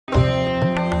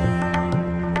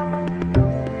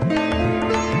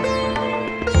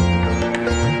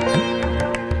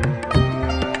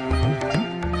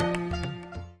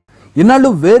ఇన్నాళ్ళు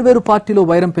వేర్వేరు పార్టీలో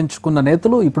వైరం పెంచుకున్న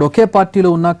నేతలు ఇప్పుడు ఒకే పార్టీలో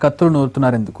ఉన్న కత్తులు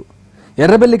నూరుతున్నారెందుకు?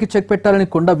 ఎర్రబెల్లికి చెక్ పెట్టాలని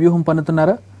కొండా వ్యూహం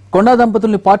పన్నుతున్నారా? కొండా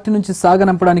దంపతుల్ని పార్టీ నుంచి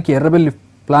సాగనంపడానికి ఎర్రబెల్లి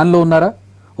ప్లాన్లో ఉన్నారా?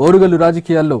 ఓరుగల్లు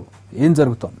రాజకీయాల్లో ఏం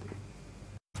జరుగుతోంది?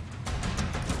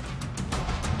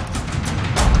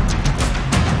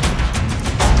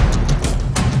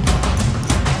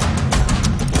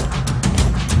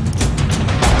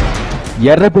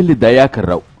 ఎర్రబెల్లి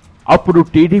దయాకర్ రావు అప్పుడు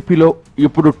టీడీపీలో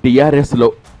ఇప్పుడు టీఆర్ఎస్లో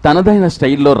తనదైన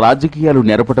స్టైల్లో రాజకీయాలు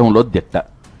నెరపడంలో దిట్ట.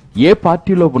 ఏ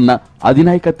పార్టీలో ఉన్న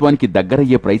అధినాయకత్వానికి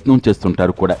దగ్గరయ్యే ప్రయత్నం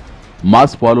చేస్తుంటారు కూడా.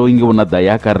 మాస్ ఫాలోయింగ్ ఉన్న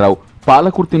దయాకర్ రావు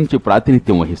పాలకుర్తి నుంచి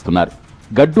ప్రాతినిధ్యం వహిస్తున్నారు.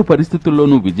 గడ్డు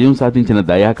పరిస్థితుల్లోనూ విజయం సాధించిన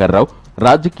దయాకర్ రావు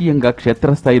రాజకీయంగా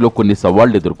క్షేత్రస్థాయిలో కొన్ని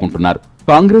సవాళ్లు ఎదుర్కొంటున్నారు.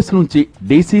 కాంగ్రెస్ నుంచి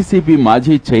డీసీసీబీ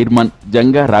మాజీ చైర్మన్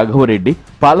జంగా రాఘవరెడ్డి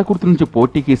పాలకుర్తి నుంచి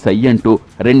పోటీకి సై అంటూ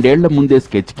 2 ఏళ్ల ముందే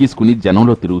స్కెచ్ గీసుకుని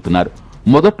జనంలో తిరుగుతున్నారు.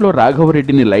 మొదట్లో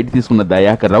రాఘవరెడ్డిని లైట్ తీసుకున్న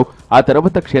దయాకర్ రావు ఆ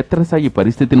తర్వాత క్షేత్రస్థాయి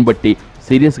పరిస్థితిని బట్టి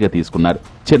సీరియస్ గా తీసుకున్నారు.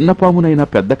 చిన్నపామునైనా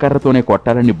పెద్ద కర్రతోనే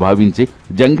కొట్టాలని భావించి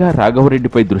జంగా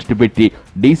రాఘవరెడ్డిపై దృష్టి పెట్టి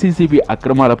డీసీసీబీ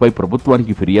అక్రమాలపై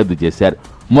ప్రభుత్వానికి ఫిర్యాదు చేశారు.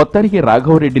 మొత్తానికి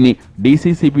రాఘవరెడ్డిని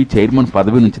డీసీసీబీ చైర్మన్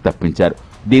పదవి నుంచి తప్పించారు.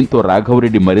 దీంతో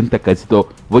రాఘవరెడ్డి మరింత కసితో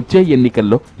వచ్చే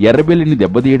ఎన్నికల్లో ఎర్రబెల్లిని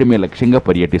దెబ్బతీయడమే లక్ష్యంగా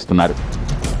పర్యటిస్తున్నారు.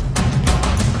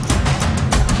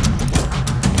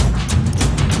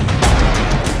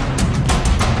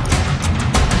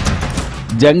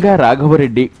 జంగా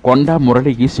రాఘవరెడ్డి కొండా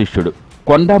మురళికి శిష్యుడు.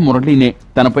 కొండా మురళినే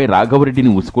తనపై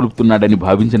రాఘవరెడ్డిని ఉసుకొలుపుతున్నాడని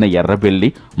భావించిన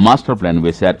ఎర్రబెల్లి మాస్టర్ ప్లాన్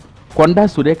వేశారు. కొండా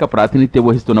సురేఖ ప్రాతినిధ్యం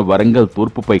వహిస్తున్న వరంగల్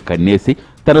తూర్పుపై కన్నేసి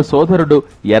తన సోదరుడు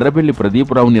ఎర్రబెల్లి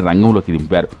ప్రదీపురావుని రంగంలోకి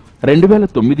దింపారు.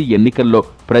 2009 ఎన్నికల్లో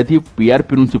ప్రదీప్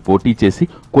పీఆర్పీ నుంచి పోటీ చేసి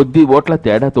కొద్ది ఓట్ల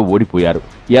తేడాతో ఓడిపోయారు.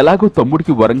 ఎలాగో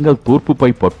తమ్ముడికి వరంగల్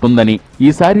తూర్పుపై పట్టుందని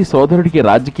ఈసారి సోదరుడికి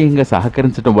రాజకీయంగా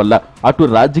సహకరించడం వల్ల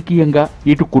అటు రాజకీయంగా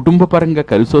ఇటు కుటుంబపరంగా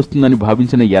కలిసొస్తుందని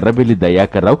భావించిన ఎర్రబెల్లి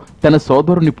దయాకర్ రావు తన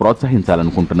సోదరుని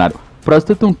ప్రోత్సహించాలనుకుంటున్నారు.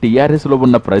 ప్రస్తుతం టీఆర్ఎస్ లో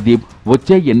ఉన్న ప్రదీప్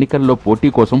వచ్చే ఎన్నికల్లో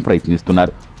పోటీ కోసం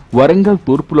ప్రయత్నిస్తున్నారు. వరంగల్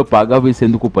తూర్పులో పాగా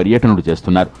వేసేందుకు పర్యటనలు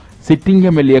చేస్తున్నారు. సిట్టింగ్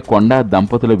ఎమ్మెల్యే కొండా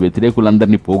దంపతుల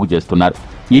వ్యతిరేకులందరినీ పోగు చేస్తున్నారు.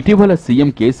 ఇటీవల సీఎం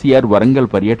కేసీఆర్ వరంగల్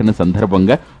పర్యటన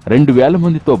సందర్భంగా 2000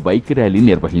 మందితో బైక్ ర్యాలీ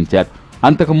నిర్వహించారు.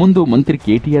 అంతకుముందు మంత్రి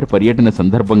కేటీఆర్ పర్యటన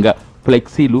సందర్భంగా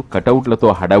ఫ్లెక్సీలు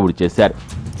కటౌట్లతో హడావుడి చేశారు.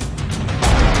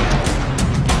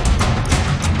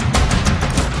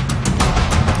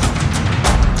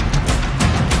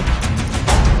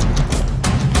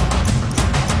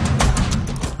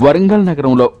 వరంగల్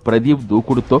నగరంలో ప్రదీప్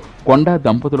దూకుడుతో కొండా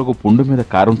దంపతులకు పుండు మీద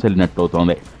కారం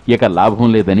చల్లినట్టవుతోంది. ఇక లాభం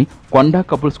లేదని కొండా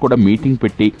కపుల్స్ కూడా మీటింగ్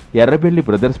పెట్టి ఎర్రబెల్లి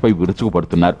బ్రదర్స్ పై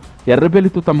విరుచుకుపడుతున్నారు.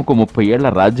 ఎర్రబెల్లితో తమకు 30 ఏళ్ల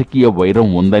రాజకీయ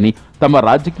వైరం ఉందని, తమ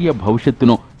రాజకీయ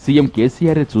భవిష్యత్తును సీఎం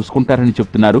కేసీఆర్ చూసుకుంటారని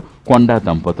చెప్తున్నారు కొండా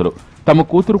దంపతులు. తమ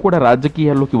కూతురు కూడా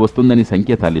రాజకీయాల్లోకి వస్తుందని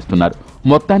సంకేతాలిస్తున్నారు.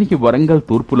 మొత్తానికి వరంగల్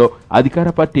తూర్పులో అధికార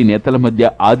పార్టీ నేతల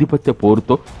మధ్య ఆధిపత్య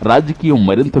పోరుతో రాజకీయం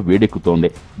మరింత వేడెక్కుతోంది.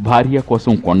 భార్య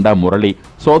కోసం కొండా మురళి,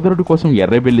 సోదరుడి కోసం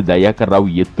ఎర్రబెల్లి దయాకర్ రావు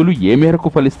ఎత్తులు ఏ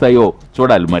మేరకు ఫలిస్తాయో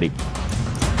చూడాలి మరి.